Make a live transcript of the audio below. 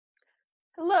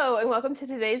Hello, and welcome to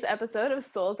today's episode of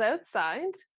Souls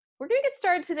Outside. We're going to get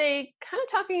started today kind of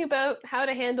talking about how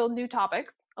to handle new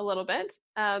topics a little bit,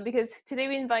 because today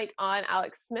we invite on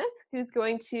Alex Smith, who's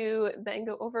going to then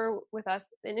go over with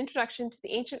us an introduction to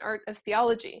the ancient art of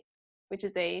theology, which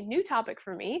is a new topic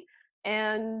for me,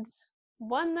 and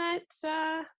one that,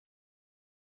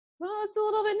 well, it's a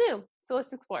little bit new. So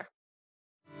let's explore.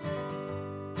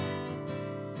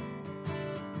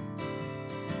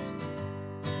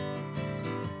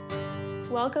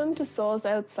 Welcome to Souls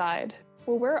Outside,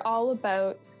 where we're all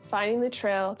about finding the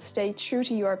trail to stay true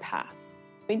to your path.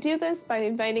 We do this by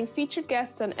inviting featured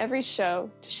guests on every show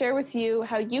to share with you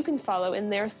how you can follow in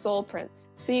their soul prints,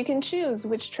 so you can choose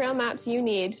which trail maps you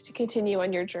need to continue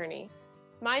on your journey.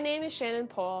 My name is Shannon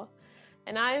Pohl,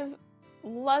 and I'm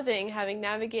loving having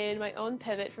navigated my own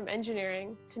pivot from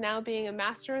engineering to now being a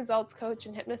master results coach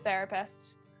and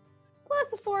hypnotherapist,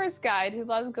 plus a forest guide who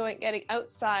loves getting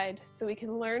outside so we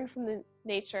can learn from the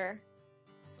nature,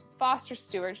 foster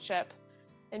stewardship,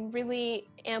 and really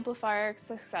amplify our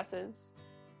successes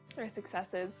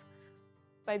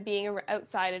by being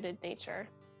outside in nature.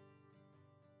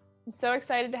 I'm so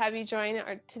excited to have you join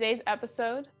today's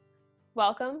episode.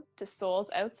 Welcome to Souls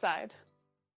Outside.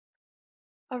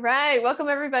 All right, welcome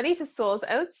everybody to Souls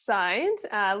Outside.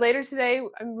 Later today,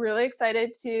 I'm really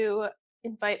excited to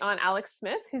invite on Alex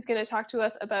Smith, who's going to talk to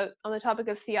us on the topic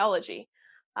of theology,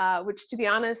 which, to be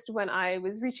honest, when I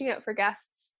was reaching out for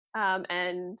guests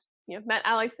and met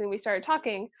Alex and we started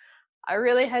talking, I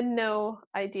really had no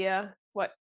idea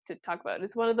what to talk about.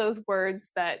 It's one of those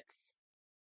words that's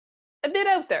a bit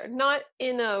out there, not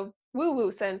in a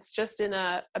woo-woo sense, just in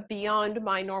a beyond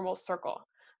my normal circle.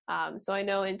 So I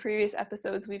know in previous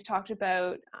episodes we've talked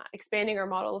about expanding our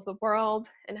model of the world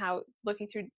and how looking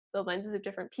through the lenses of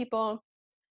different people.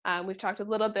 We've talked a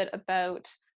little bit about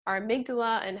our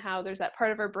amygdala and how there's that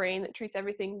part of our brain that treats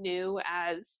everything new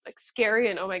as like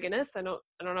scary and oh my goodness, I don't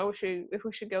know if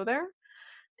we should go there.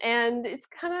 And it's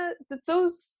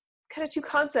those kind of two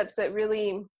concepts that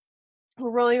really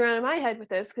were rolling around in my head with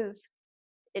this, because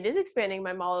it is expanding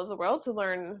my model of the world to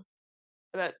learn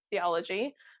about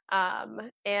theology,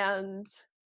 and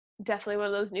definitely one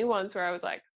of those new ones where I was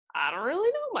like, I don't really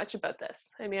know much about this.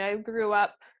 I mean, I grew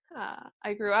up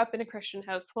in a Christian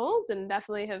household and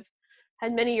definitely have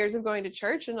had many years of going to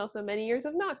church and also many years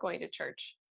of not going to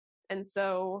church. And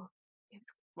so,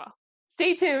 well,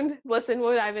 stay tuned. Listen,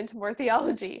 we'll dive into more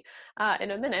theology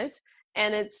in a minute.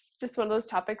 And it's just one of those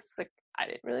topics like I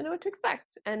didn't really know what to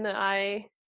expect, and I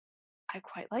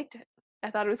quite liked it. I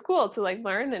thought it was cool to like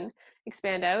learn and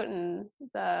expand out, and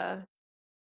I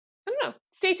don't know.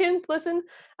 Stay tuned, listen,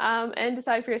 and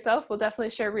decide for yourself. We'll definitely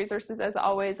share resources as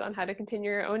always on how to continue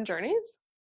your own journeys.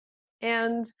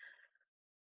 And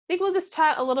I think we'll just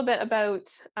chat a little bit about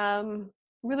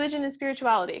religion and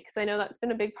spirituality, because I know that's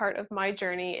been a big part of my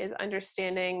journey, is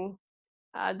understanding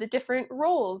the different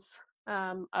roles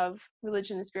of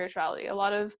religion and spirituality. A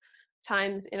lot of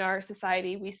times in our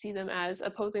society, we see them as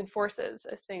opposing forces,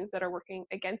 as things that are working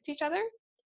against each other,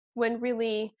 when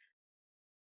really,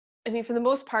 I mean, for the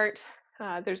most part,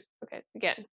 okay,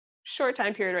 again, short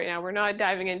time period right now. We're not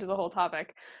diving into the whole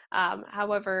topic.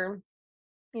 However,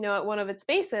 at one of its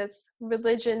basis,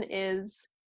 religion is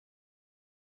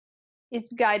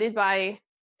guided by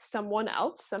someone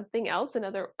else, something else,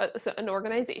 an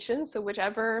organization. So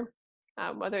whichever,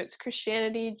 whether it's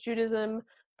Christianity, Judaism,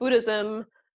 Buddhism,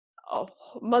 a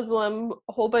Muslim,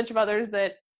 a whole bunch of others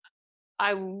that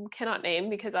I cannot name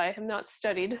because I have not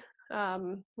studied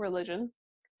religion.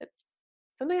 It's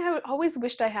something I always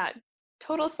wished I had.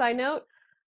 Total side note,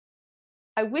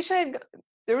 I wish I had.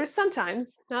 There was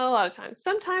sometimes, not a lot of times,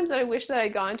 sometimes that I wish that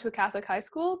I'd gone to a Catholic high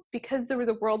school because there was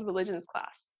a world religions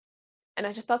class. And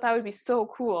I just thought that would be so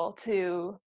cool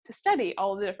to study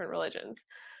all of the different religions.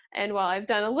 And while I've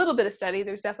done a little bit of study,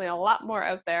 there's definitely a lot more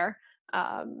out there.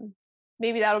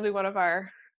 Maybe that'll be one of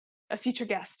a future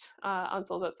guest on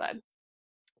Souls Outside.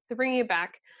 So bringing it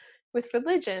back with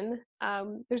religion,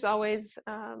 there's always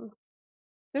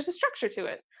there's a structure to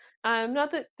it.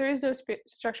 Not that there is no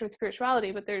structure with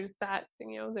spirituality, but there's that,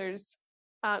 there's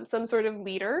some sort of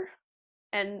leader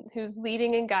and who's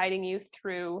leading and guiding you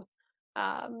through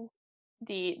um,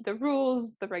 the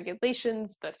rules, the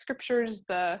regulations, the scriptures,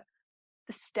 the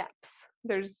steps.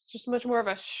 There's just much more of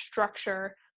a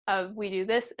structure of we do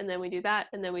this and then we do that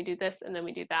and then we do this and then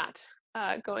we do that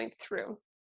going through.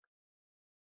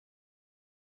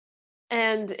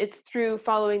 And it's through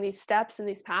following these steps and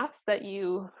these paths that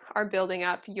you are building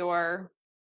up your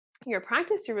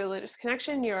practice, your religious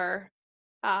connection,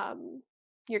 um,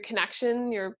 your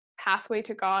connection, your pathway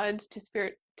to God, to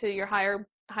spirit, to your higher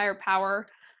power,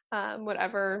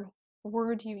 whatever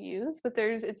word you use, but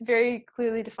it's very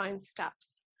clearly defined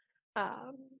steps.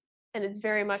 Um, and it's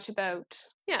very much about,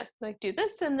 yeah, like do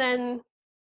this and then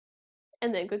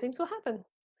good things will happen,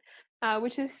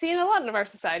 which is seen a lot in our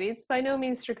society. It's by no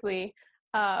means strictly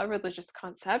a religious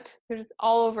concept. There's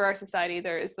all over our society,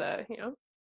 there is the,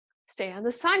 stay on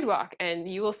the sidewalk and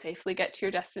you will safely get to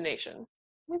your destination.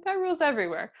 We've got rules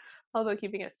everywhere, all about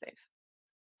keeping us safe.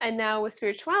 And now with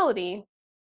spirituality,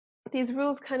 these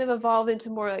rules kind of evolve into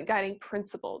more like guiding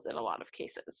principles in a lot of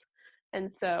cases.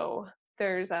 And so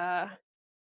there's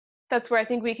that's where I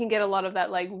think we can get a lot of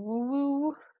that like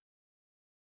woo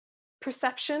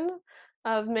perception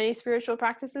of many spiritual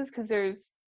practices, because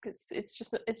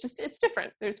it's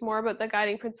different. There's more about the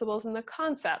guiding principles and the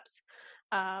concepts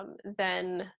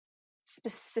than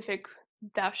specific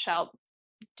thou shalt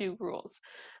do rules.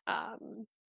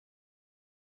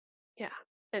 Yeah,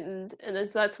 and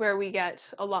so that's where we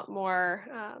get a lot more.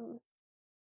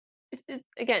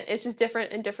 Again, it's just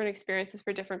different and different experiences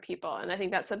for different people, and I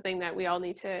think that's something that we all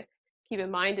need to keep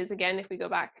in mind. Is again, if we go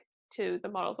back to the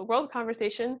model of the world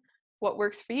conversation, what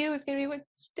works for you is going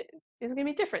to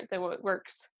be different than what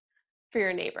works for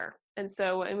your neighbor. And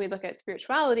so when we look at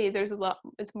spirituality, there's a lot.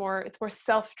 It's more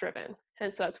self-driven,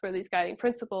 and so that's where these guiding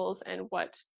principles and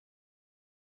what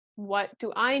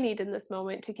do I need in this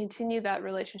moment to continue that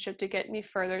relationship to get me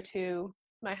further to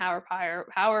my higher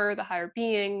power, the higher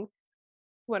being,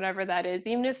 whatever that is,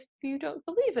 even if you don't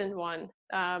believe in one.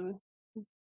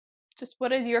 Just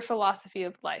what is your philosophy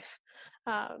of life?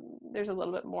 There's a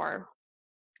little bit more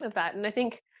of that. And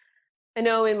I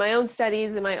know in my own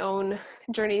studies, in my own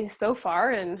journey so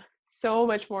far, and so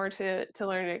much more to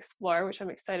learn and explore, which I'm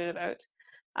excited about.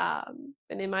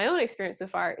 And in my own experience so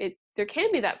far, there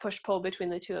can be that push-pull between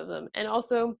the two of them. And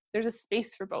also there's a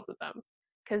space for both of them.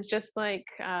 Because just like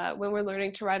when we're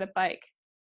learning to ride a bike,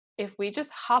 if we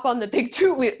just hop on the big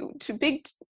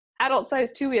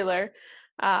adult-sized two-wheeler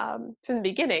from the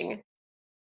beginning,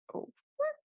 we're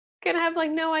gonna have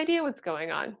like no idea what's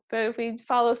going on. But if we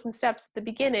follow some steps at the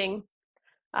beginning,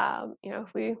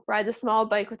 if we ride the small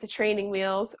bike with the training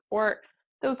wheels, or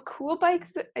those cool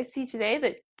bikes that I see today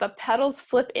that the pedals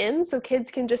flip in so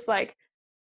kids can just like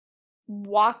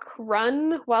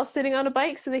run while sitting on a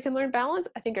bike so they can learn balance,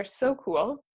 I think are so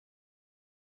cool.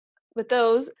 With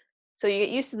those, so you get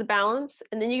used to the balance,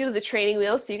 and then you go to the training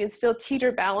wheels so you can still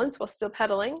teeter balance while still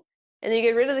pedaling. And then you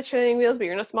get rid of the training wheels, but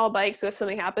you're in a small bike, so if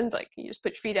something happens, like you just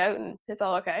put your feet out and it's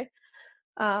all okay.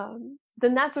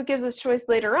 Then that's what gives us choice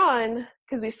later on,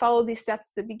 because we follow these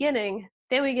steps at the beginning.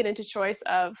 Then we get into choice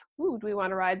of, do we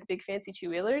want to ride the big fancy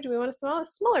two-wheeler? Do we want a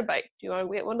smaller bike? Do you want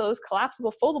to get one of those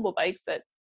collapsible foldable bikes that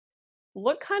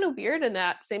look kind of weird and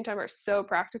at the same time are so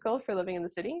practical for living in the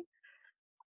city?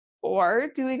 Or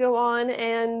do we go on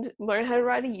and learn how to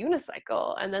ride a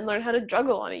unicycle and then learn how to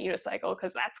juggle on a unicycle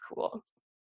because that's cool?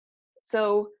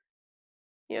 So,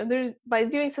 there's, by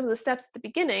doing some of the steps at the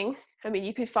beginning, I mean,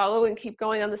 you could follow and keep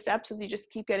going on the steps and you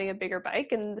just keep getting a bigger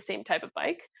bike and the same type of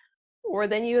bike. Or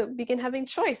then you begin having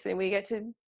choice and we get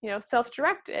to,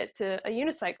 self-direct it to a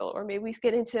unicycle, or maybe we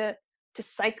get into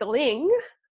cycling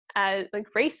as like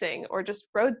racing, or just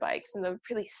road bikes and the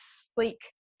really sleek,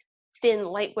 thin,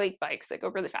 lightweight bikes that go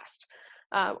really fast.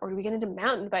 Or do we get into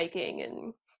mountain biking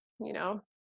and,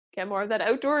 get more of that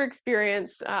outdoor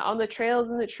experience on the trails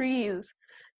and the trees,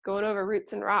 going over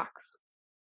roots and rocks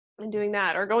and doing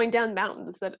that, or going down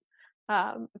mountains that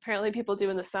apparently people do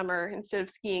in the summer. Instead of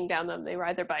skiing down them, they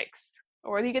ride their bikes.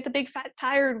 Or you get the big fat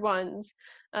tired ones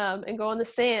and go on the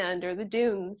sand or the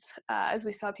dunes, as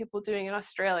we saw people doing in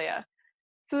Australia.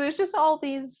 So there's just all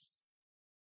these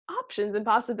options and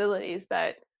possibilities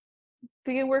that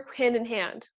they can work hand in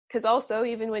hand. Because also,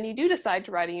 even when you do decide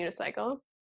to ride a unicycle,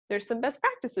 there's some best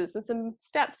practices and some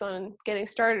steps on getting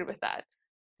started with that.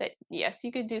 That yes,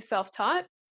 you could do self-taught,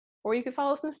 or you could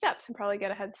follow some steps and probably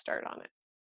get a head start on it.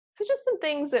 So just some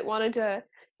things that wanted to,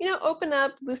 open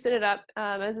up, loosen it up,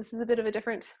 as this is a bit of a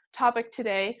different topic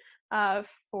today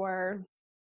for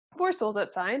Souls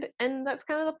Outside. And that's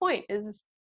kind of the point, is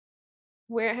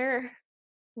where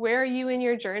are you in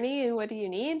your journey and what do you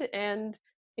need? And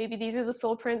maybe these are the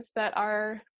soul prints that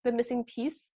are the missing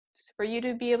piece for you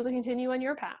to be able to continue on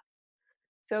your path.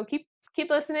 So keep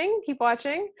listening, keep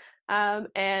watching,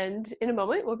 and in a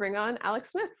moment we'll bring on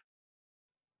Alex Smith.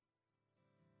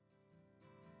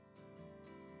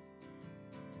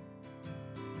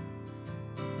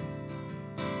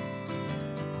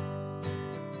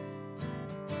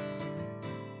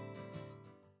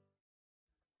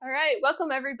 All right,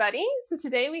 welcome everybody. So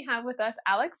today we have with us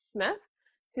Alex Smith,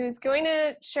 who's going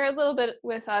to share a little bit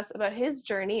with us about his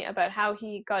journey, about how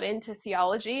he got into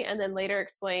theology, and then later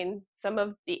explain some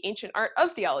of the ancient art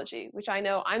of theology, which I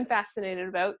know I'm fascinated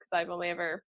about because I've only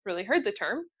ever really heard the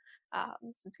term.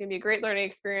 So it's going to be a great learning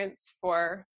experience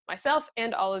for myself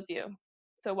and all of you.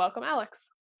 So welcome, Alex.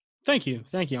 Thank you.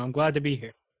 Thank you. I'm glad to be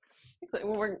here. Excellent.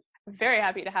 Well, we're very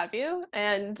happy to have you.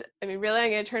 And I mean, really,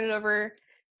 I'm going to turn it over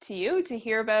to you to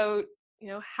hear about,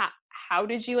 how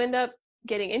did you end up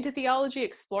getting into theology,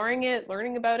 exploring it,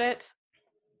 learning about it?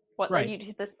 What led Right. you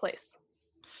to this place?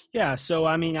 Yeah. So,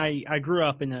 I mean, I grew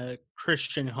up in a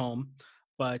Christian home,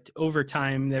 but over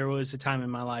time, there was a time in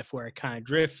my life where I kind of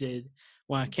drifted.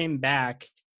 When I came back,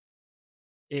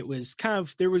 it was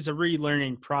there was a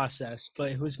relearning process,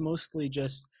 but it was mostly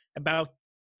just about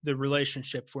the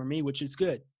relationship for me, which is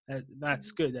good.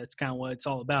 That's good. That's kind of what it's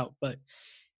all about. But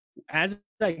as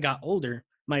I got older,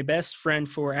 my best friend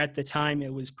for at the time,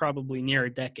 it was probably near a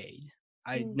decade.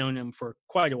 I'd Mm. known him for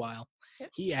quite a while. Yeah.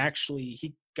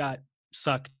 He got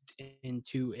sucked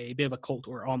into a bit of a cult,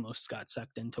 or almost got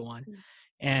sucked into one. Mm.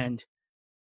 And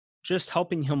just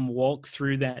helping him walk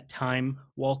through that time,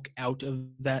 walk out of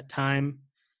that time,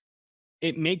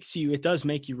 it does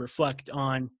make you reflect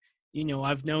on,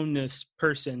 I've known this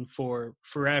person for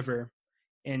forever,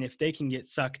 and if they can get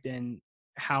sucked in,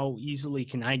 how easily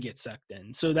can I get sucked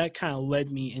in? So that kind of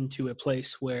led me into a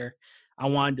place where I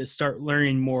wanted to start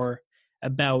learning more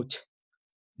about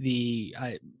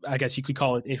I guess you could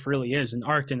call it really is an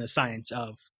art and a science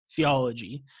of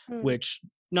theology, Mm. which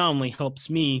not only helps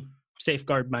me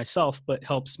safeguard myself, but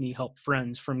helps me help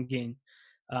friends from getting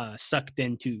sucked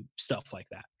into stuff like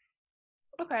that.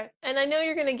 Okay. And I know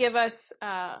you're going to give us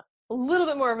a little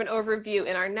bit more of an overview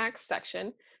in our next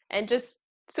section. And just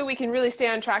so we can really stay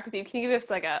on track with you, can you give us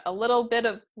like a little bit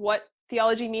of what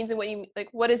theology means and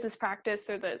what is this practice,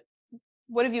 or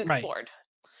what have you Right. explored?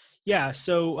 Yeah,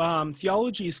 so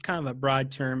theology is kind of a broad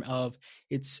term of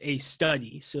it's a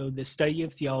study. So the study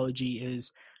of theology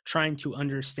is trying to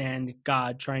understand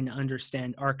God, trying to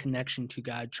understand our connection to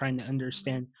God, trying to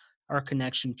understand our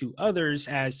connection to others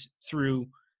as through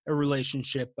a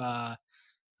relationship,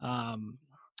 um,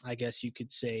 I guess you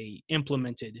could say,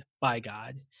 implemented by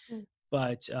God. Mm.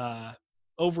 But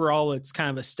overall, it's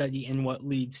kind of a study in what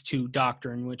leads to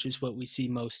doctrine, which is what we see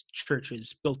most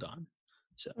churches built on.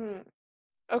 So. Mm.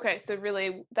 Okay, so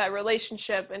really that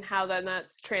relationship and how then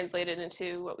that's translated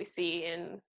into what we see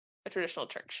in a traditional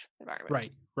church environment.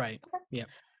 Right, right. Okay. Yeah.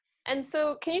 And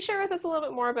so can you share with us a little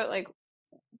bit more about like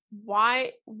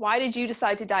why did you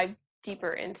decide to dive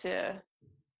deeper into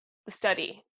the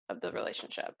study of the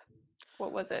relationship?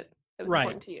 What was it that was Right.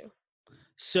 important to you?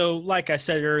 So, like I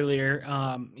said earlier,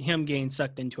 him getting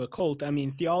sucked into a cult. I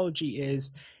mean,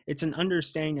 it's an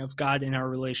understanding of God and our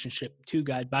relationship to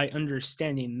God. By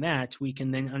understanding that, we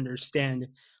can then understand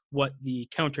what the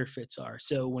counterfeits are.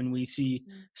 So, when we see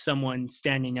Mm. someone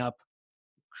standing up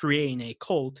creating a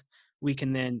cult, we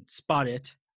can then spot it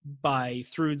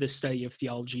through the study of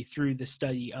theology, through the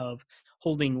study of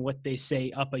holding what they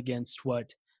say up against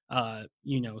what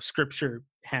Scripture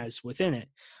has within it.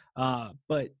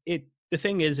 But the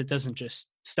thing is, it doesn't just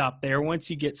stop there. Once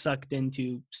you get sucked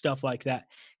into stuff like that,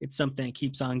 it's something that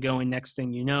keeps on going. Next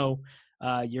thing you know,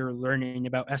 you're learning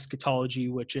about eschatology,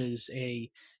 which is a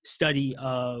study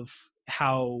of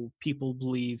how people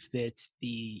believe that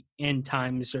the end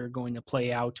times are going to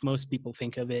play out. Most people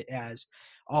think of it as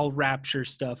all rapture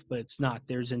stuff, but it's not.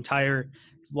 There's entire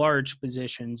large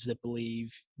positions that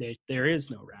believe that there is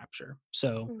no rapture.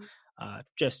 So,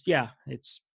 Mm.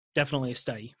 it's definitely a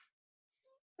study.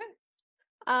 Okay.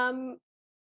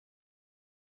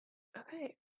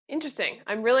 Okay. Interesting.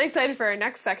 I'm really excited for our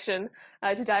next section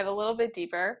to dive a little bit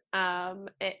deeper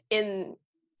in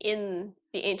the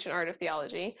ancient art of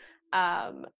theology.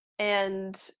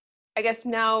 And I guess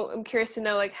now I'm curious to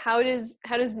know, like, how does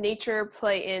nature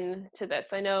play into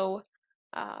this? I know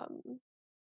um,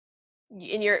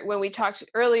 in your when we talked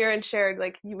earlier and shared,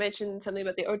 like, you mentioned something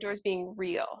about the outdoors being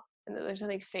real and that there's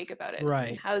nothing fake about it. And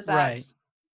Right, how does that? right.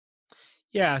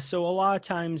 Yeah, so a lot of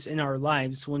times in our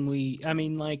lives I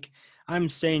mean, like I'm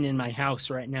saying in my house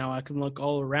right now, I can look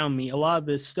all around me. A lot of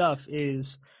this stuff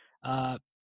is uh,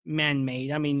 man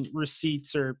made. I mean,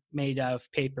 receipts are made out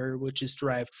of paper, which is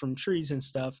derived from trees and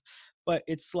stuff. But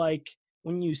it's like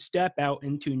when you step out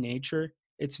into nature,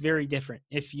 it's very different.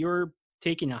 If you're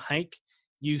taking a hike,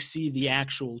 you see the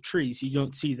actual trees, you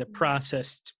don't see the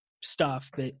processed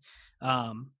stuff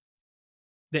um,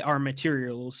 that our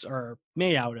materials are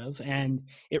made out of. And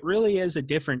it really is a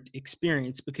different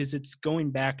experience because it's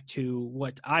going back to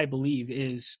what I believe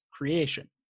is creation,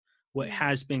 what Mm.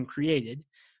 has been created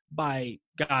by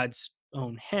God's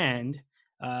own hand.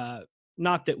 Uh,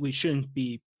 not that we shouldn't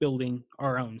be building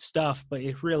our own stuff, but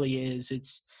it really is.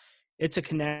 It's a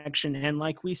connection, and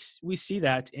like we see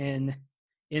that in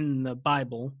the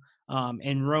Bible.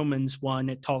 In Romans 1,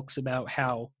 it talks about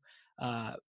how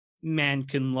uh, man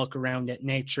can look around at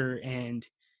nature, and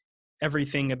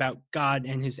everything about God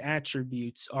and his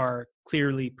attributes are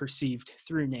clearly perceived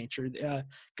through nature.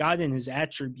 God and his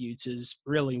attributes is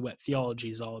really what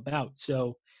theology is all about.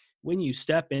 So when you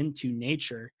step into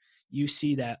nature, you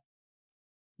see that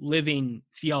living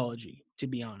theology, to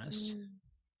be honest. Mm.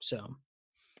 So,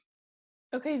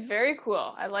 Okay, very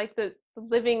cool. I like the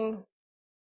living,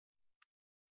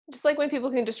 just like when people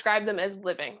can describe them as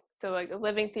living. So like a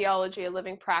living theology, a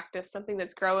living practice, something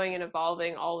that's growing and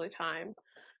evolving all the time.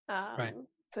 right.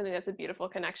 So I think that's a beautiful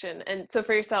connection. And so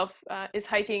for yourself, is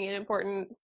hiking an important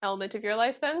element of your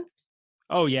life then?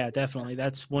 Oh yeah, definitely.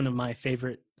 That's one of my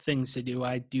favorite things to do.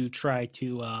 I do try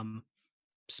to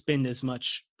spend as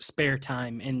much spare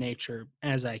time in nature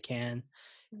as I can.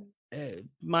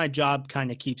 My job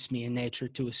kind of keeps me in nature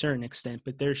to a certain extent,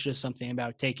 but there's just something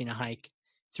about taking a hike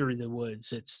through the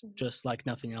woods. It's just like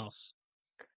nothing else.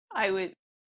 I would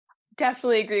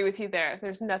definitely agree with you there.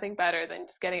 There's nothing better than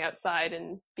just getting outside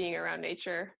and being around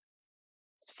nature,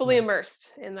 fully Right.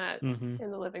 immersed in that, Mm-hmm. in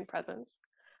the living presence.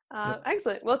 Yep.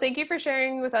 Excellent. Well, thank you for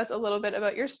sharing with us a little bit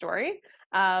about your story.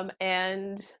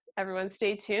 And everyone,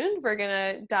 stay tuned. We're going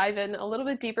to dive in a little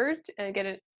bit deeper and get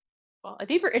a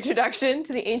deeper introduction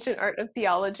to the ancient art of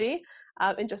theology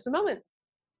in just a moment.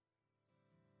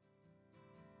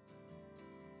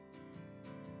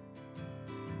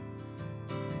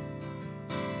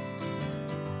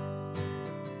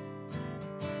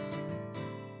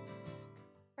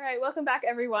 All right, welcome back,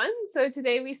 everyone. So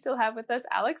today we still have with us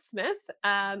Alex Smith,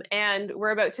 and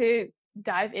we're about to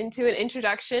dive into an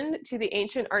introduction to the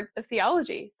ancient art of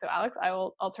theology. So, Alex,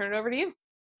 I'll turn it over to you.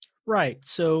 Right.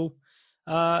 So,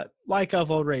 like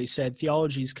I've already said,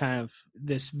 theology is kind of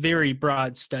this very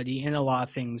broad study, and a lot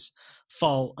of things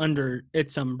fall under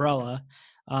its umbrella.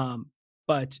 Um,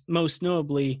 but most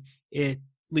notably, it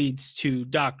leads to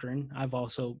doctrine. I've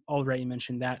also already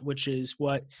mentioned that, which is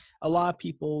what a lot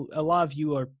of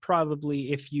you are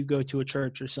probably, if you go to a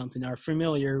church or something, are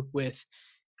familiar with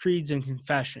creeds and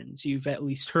confessions. You've at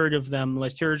least heard of them.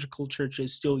 Liturgical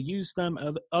churches still use them.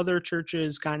 Other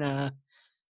churches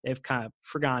they've kind of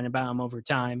forgotten about them over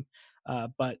time.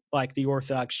 But like the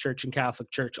Orthodox Church and Catholic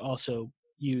Church also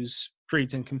use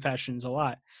creeds and confessions a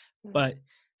lot. But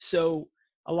so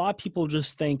a lot of people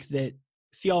just think that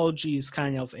theology is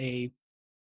kind of a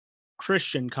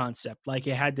Christian concept, like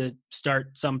it had to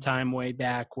start sometime way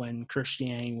back when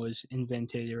Christianity was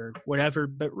invented or whatever.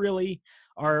 But really,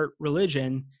 our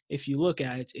religion, if you look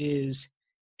at it, is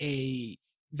a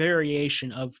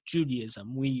variation of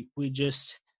Judaism. We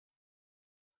just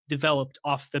developed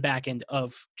off the back end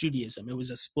of Judaism. It was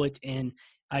a split in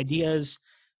ideas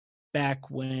back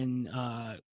when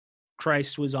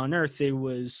Christ was on earth. There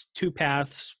was two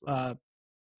paths.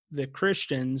 The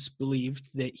Christians believed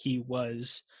that he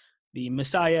was the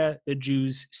Messiah. The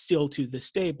Jews still to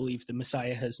this day believe the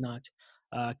Messiah has not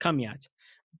come yet.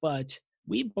 But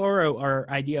we borrow our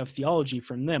idea of theology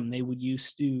from them. They would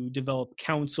used to develop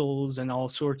councils and all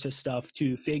sorts of stuff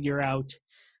to figure out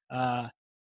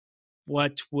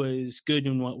what was good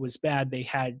and what was bad. They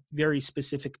had very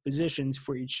specific positions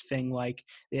for each thing, like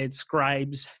they had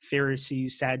scribes,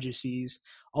 Pharisees, Sadducees.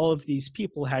 All of these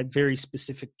people had very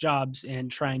specific jobs in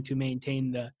trying to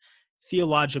maintain the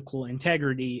theological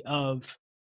integrity of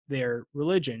their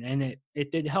religion. And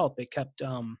it did help. It kept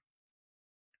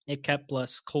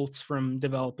less cults from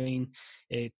developing.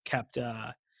 It kept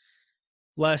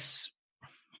less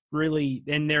really,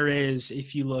 and there is,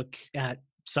 if you look at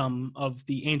some of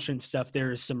the ancient stuff,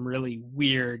 there is some really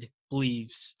weird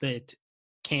beliefs that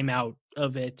came out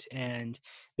of it, and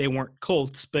they weren't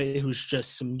cults, but it was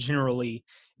just some generally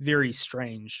very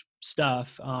strange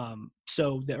stuff.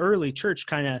 So the early church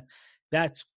kind of,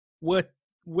 that's what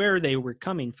where they were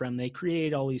coming from. They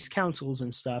created all these councils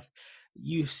and stuff.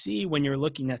 You see when you're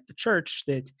looking at the church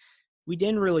that we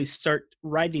didn't really start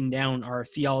writing down our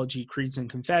theology, creeds, and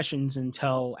confessions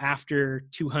until after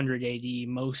 200 AD,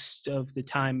 most of the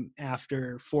time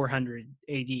after 400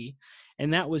 AD.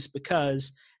 And that was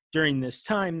because during this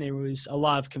time there was a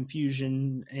lot of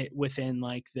confusion within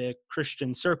like the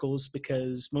Christian circles,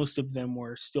 because most of them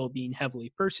were still being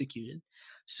heavily persecuted.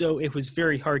 So it was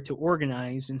very hard to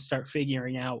organize and start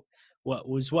figuring out what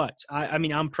was what. I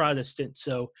mean, I'm Protestant,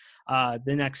 so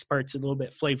the next part's a little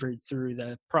bit flavored through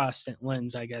the Protestant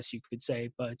lens, I guess you could say.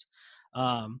 But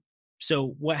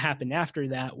so what happened after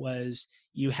that was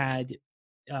you had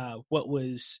what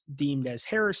was deemed as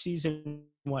heresies and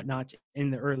whatnot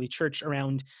in the early church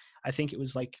around, I think it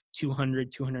was like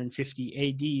 200, 250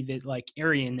 AD, that like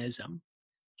Arianism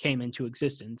came into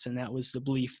existence. And that was the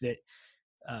belief that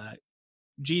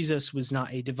Jesus was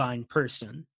not a divine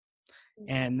person.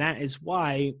 And that is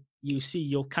why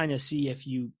you'll kind of see, if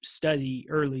you study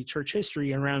early church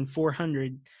history around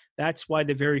 400, that's why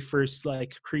the very first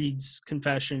like creeds,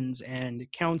 confessions, and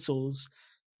councils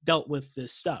dealt with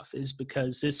this stuff, is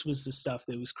because this was the stuff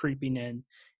that was creeping in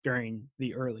during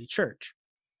the early church.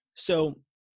 So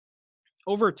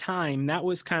over time, that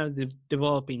was kind of the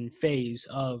developing phase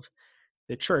of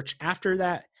the church. After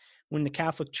that, when the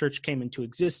Catholic Church came into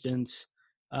existence,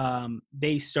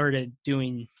 they started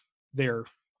doing their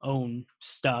own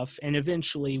stuff. And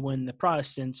eventually, when the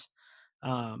Protestants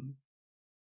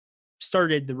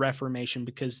started the Reformation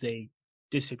because they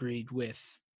disagreed with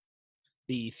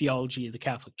the theology of the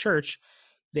Catholic Church,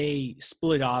 they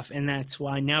split off. And that's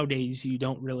why nowadays you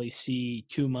don't really see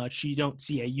too much. You don't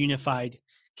see a unified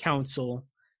council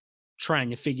trying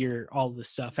to figure all this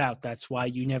stuff out. That's why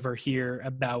you never hear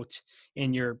about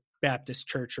in your Baptist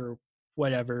church or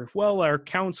whatever, well, our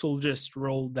council just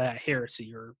rolled that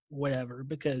heresy or whatever,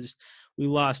 because we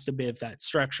lost a bit of that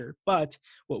structure. But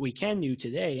what we can do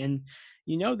today, and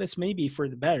this may be for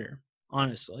the better,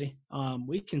 honestly,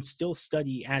 we can still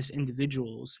study as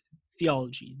individuals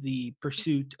theology, the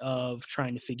pursuit of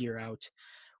trying to figure out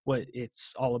what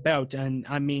it's all about. And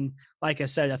I mean, like I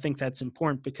said, I think that's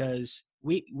important, because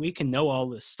we can know all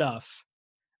this stuff,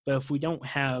 but if we don't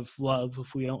have love,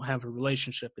 if we don't have a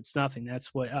relationship, it's nothing.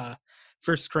 That's what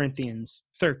 1 Corinthians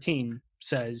 13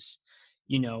 says.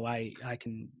 I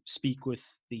can speak with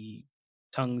the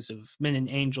tongues of men and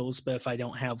angels, but if I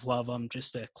don't have love, I'm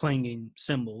just a clanging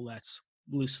cymbal. That's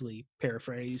loosely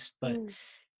paraphrased, but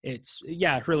it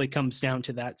really comes down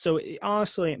to that. So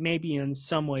honestly, it may be in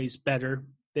some ways better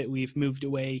that we've moved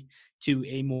away to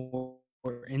a more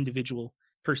individual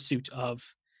pursuit of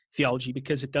theology,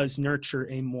 because it does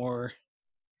nurture a more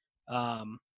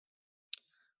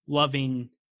loving,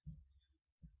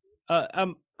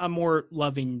 a more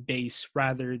loving base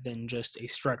rather than just a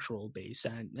structural base.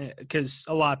 And because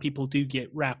a lot of people do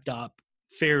get wrapped up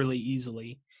fairly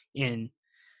easily in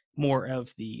more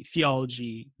of the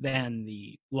theology than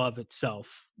the love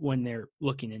itself when they're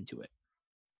looking into it.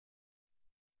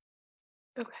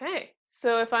 Okay,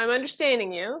 so if I'm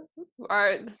understanding you,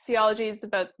 our theology is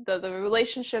about the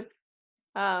relationship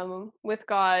with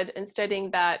God and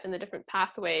studying that and the different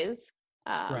pathways,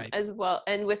 Right. as well,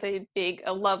 and with a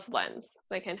love lens,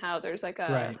 like, and how there's like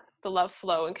Right. the love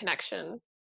flow and connection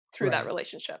through that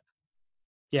relationship.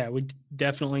 Yeah, we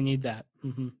definitely need that.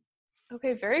 Mm-hmm.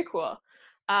 Okay, very cool.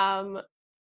 Are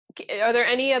there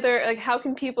any other, like, how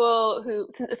can people who,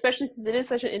 especially since it is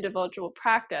such an individual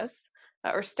practice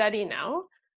or study now,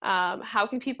 how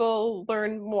can people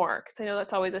learn more? Because I know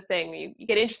that's always a thing. You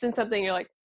get interested in something, you're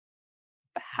like,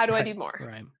 how do I do more?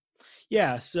 Right.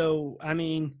 Yeah. So, I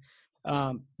mean,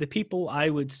 the people I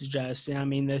would suggest, and I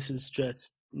mean, this is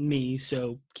just me,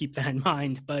 so keep that in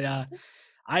mind, but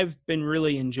I've been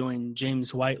really enjoying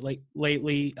James White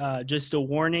lately. Just a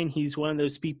warning, he's one of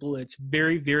those people that's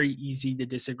very, very easy to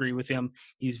disagree with him.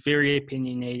 He's very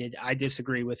opinionated. I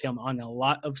disagree with him on a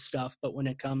lot of stuff, but when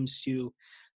it comes to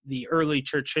the early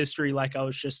church history, like I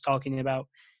was just talking about,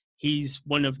 he's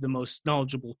one of the most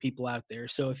knowledgeable people out there.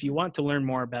 So if you want to learn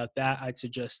more about that, I'd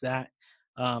suggest that.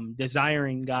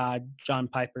 Desiring God, John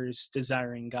Piper's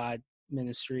Desiring God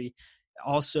ministry,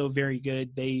 also very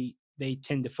good. They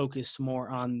tend to focus more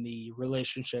on the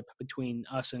relationship between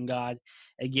us and God.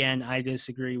 Again, I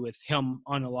disagree with him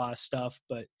on a lot of stuff,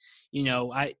 but you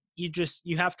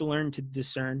have to learn to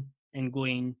discern and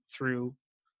glean through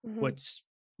what's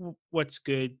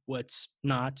good, what's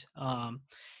not.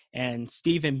 And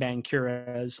Stephen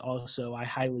Bancuras also, I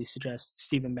highly suggest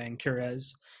Stephen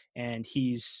Bancuras, and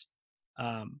he's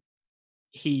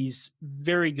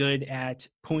very good at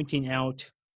pointing out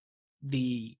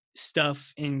the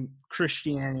stuff in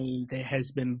Christianity that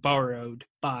has been borrowed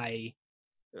borrowed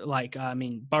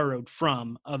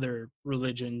from other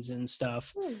religions and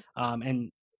stuff.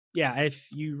 And yeah, if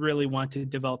you really want to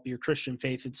develop your Christian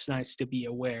faith, it's nice to be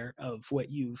aware of what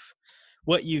you've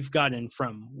gotten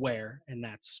from where, and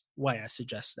that's why I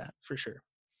suggest that for sure.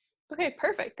 Okay,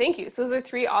 perfect. Thank you. So those are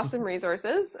 3 awesome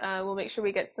resources. We'll make sure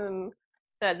we get some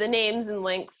the names and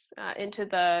links into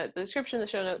the description, the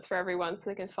show notes for everyone,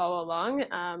 so they can follow along.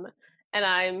 And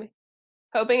I'm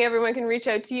hoping everyone can reach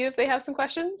out to you if they have some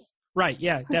questions. Right.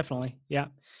 Yeah, definitely. Yeah.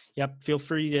 Yep. Feel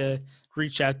free to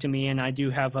reach out to me. And I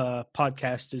do have a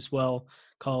podcast as well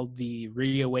called the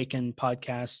Reawaken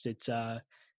Podcast. It's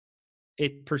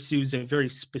it pursues a very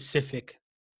specific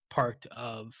part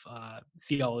of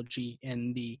theology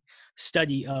and the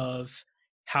study of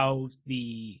how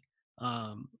the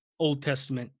Old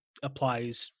Testament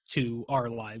applies to our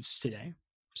lives today.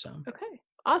 So okay,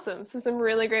 awesome. So some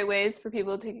really great ways for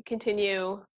people to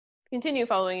continue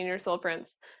following in your soul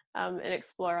prints and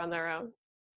explore on their own.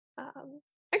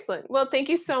 Excellent. Well, thank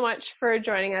you so much for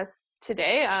joining us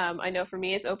today. I know for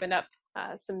me, it's opened up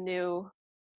some new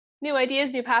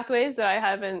ideas, new pathways that I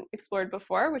haven't explored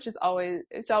before, which is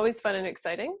always fun and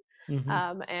exciting.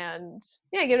 And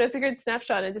yeah, giving us a good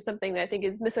snapshot into something that I think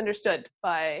is misunderstood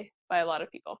by a lot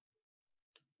of people.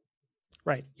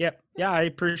 Right. Yep. Yeah, I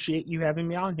appreciate you having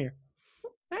me on here.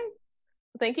 All right.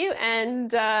 Well, thank you.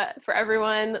 And for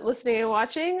everyone listening and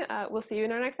watching, we'll see you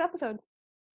in our next episode.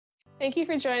 Thank you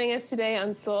for joining us today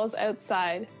on Souls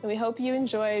Outside, and we hope you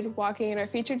enjoyed walking in our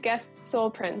featured guest soul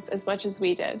prints as much as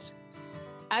we did.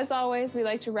 As always, we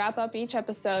like to wrap up each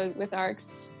episode with our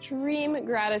extreme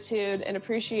gratitude and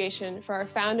appreciation for our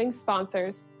founding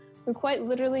sponsors, who quite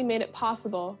literally made it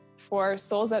possible for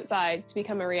Souls Outside to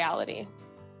become a reality.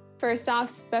 First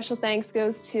off, special thanks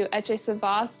goes to Etche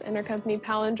Savas and her company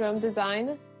Palindrome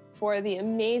Design for the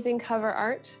amazing cover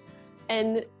art,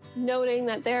 and noting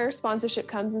that their sponsorship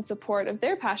comes in support of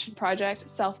their passion project,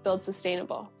 Self-Build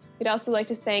Sustainable. We'd also like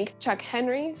to thank Chuck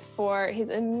Henry for his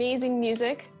amazing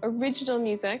music, original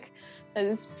music, that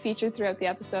is featured throughout the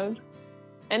episode.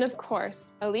 And of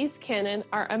course, Elise Cannon,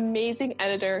 our amazing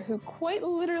editor, who quite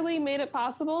literally made it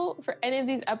possible for any of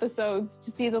these episodes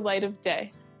to see the light of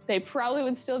day. They probably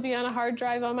would still be on a hard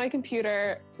drive on my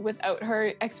computer without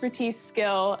her expertise,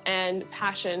 skill, and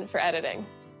passion for editing.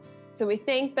 So we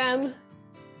thank them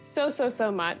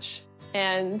so much.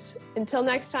 And until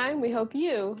next time, we hope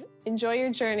you enjoy your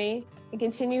journey and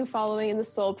continue following in the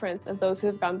soul prints of those who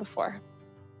have gone before.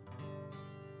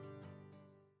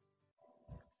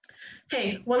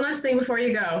 Hey, one last thing before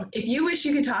you go. If you wish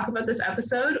you could talk about this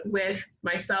episode with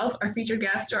myself, our featured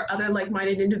guest, or other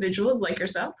like-minded individuals like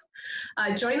yourself,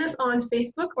 join us on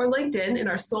Facebook or LinkedIn in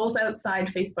our Souls Outside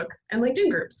Facebook and LinkedIn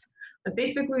groups. On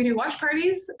Facebook, we do watch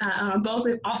parties. On both,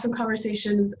 we have awesome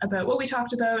conversations about what we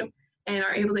talked about and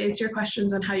are able to answer your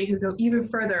questions on how you can go even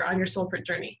further on your soul print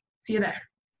journey. See you there.